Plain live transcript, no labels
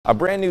A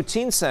brand new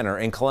teen center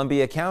in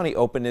Columbia County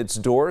opened its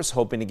doors,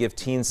 hoping to give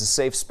teens a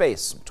safe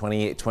space.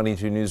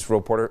 2822 News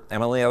reporter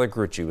Emily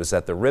Allegrucci was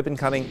at the ribbon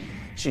cutting.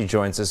 She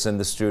joins us in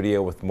the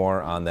studio with more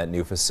on that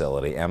new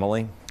facility.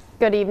 Emily?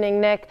 Good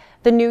evening, Nick.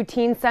 The new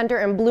teen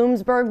center in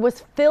Bloomsburg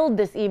was filled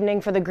this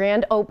evening for the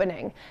grand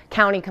opening.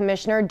 County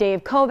Commissioner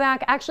Dave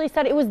Kovac actually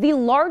said it was the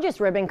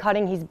largest ribbon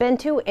cutting he's been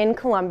to in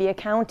Columbia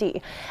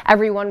County.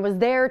 Everyone was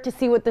there to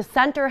see what the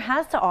center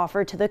has to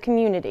offer to the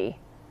community.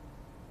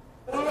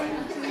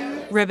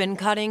 Ribbon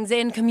cuttings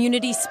and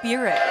community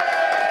spirit.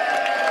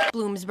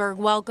 Bloomsburg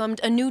welcomed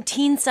a new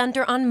teen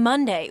center on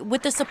Monday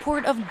with the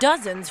support of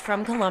dozens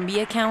from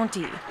Columbia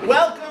County.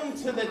 Welcome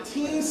to the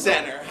teen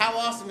center. How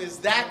awesome is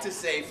that to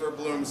say for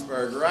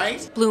Bloomsburg,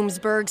 right?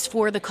 Bloomsburg's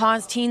For the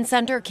Cause Teen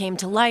Center came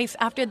to life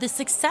after the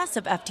success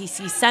of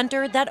FTC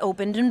Center that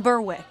opened in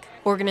Berwick.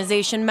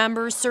 Organization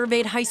members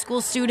surveyed high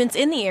school students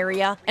in the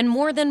area, and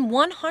more than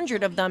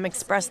 100 of them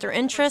expressed their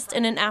interest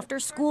in an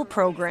after-school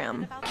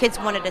program. Kids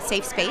wanted a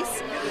safe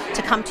space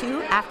to come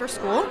to after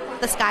school.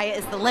 The sky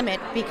is the limit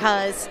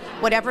because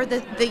whatever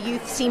the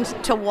youth seems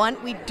to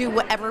want, we do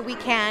whatever we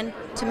can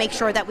to make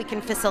sure that we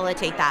can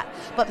facilitate that.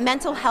 But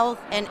mental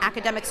health and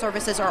academic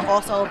services are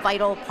also a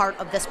vital part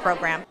of this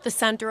program. The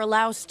center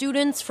allows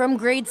students from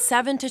grades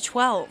 7 to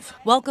 12,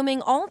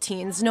 welcoming all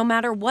teens no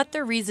matter what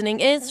their reasoning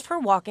is for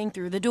walking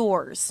through the doors.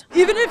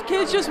 Even if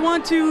kids just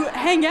want to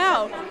hang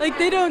out, like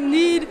they don't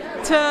need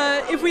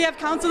to, if we have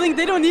counseling,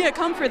 they don't need to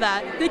come for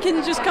that. They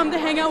can just come to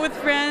hang out with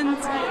friends,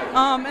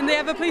 and they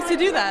have a place to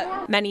do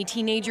that. Many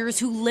teenagers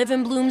who live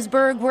in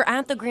Bloomsburg were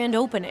at the grand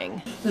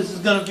opening. This is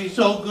going to be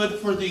so good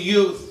for the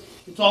youth.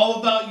 It's all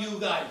about you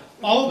guys.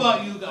 All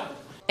about you guys.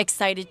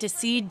 Excited to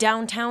see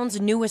downtown's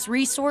newest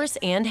resource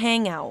and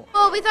hangout.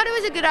 Well, we thought it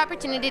was a good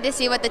opportunity to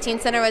see what the teen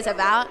center was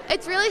about.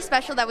 It's really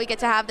special that we get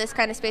to have this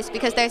kind of space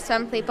because there's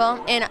some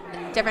people in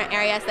different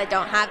areas that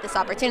don't have this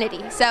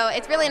opportunity. So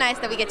it's really nice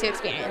that we get to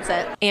experience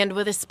it. And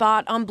with a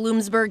spot on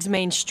Bloomsburg's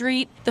main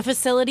street, the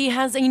facility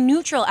has a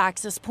neutral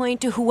access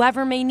point to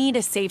whoever may need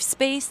a safe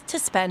space to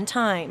spend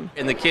time.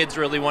 And the kids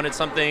really wanted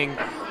something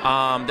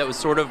that was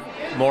sort of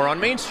more on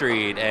Main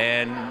Street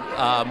and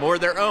more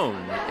their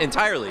own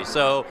entirely.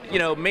 So, you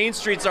know, Main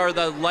Streets are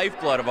the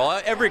lifeblood of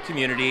every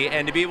community,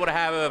 and to be able to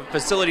have a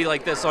facility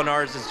like this on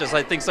ours is just,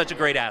 I think, such a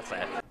great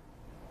asset.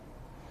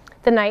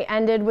 The night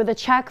ended with a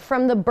check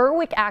from the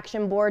Berwick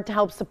Action Board to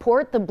help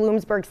support the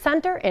Bloomsburg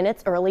Center in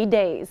its early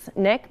days.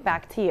 Nick,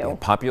 back to you. A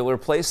popular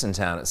place in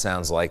town, it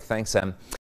sounds like. Thanks, Em.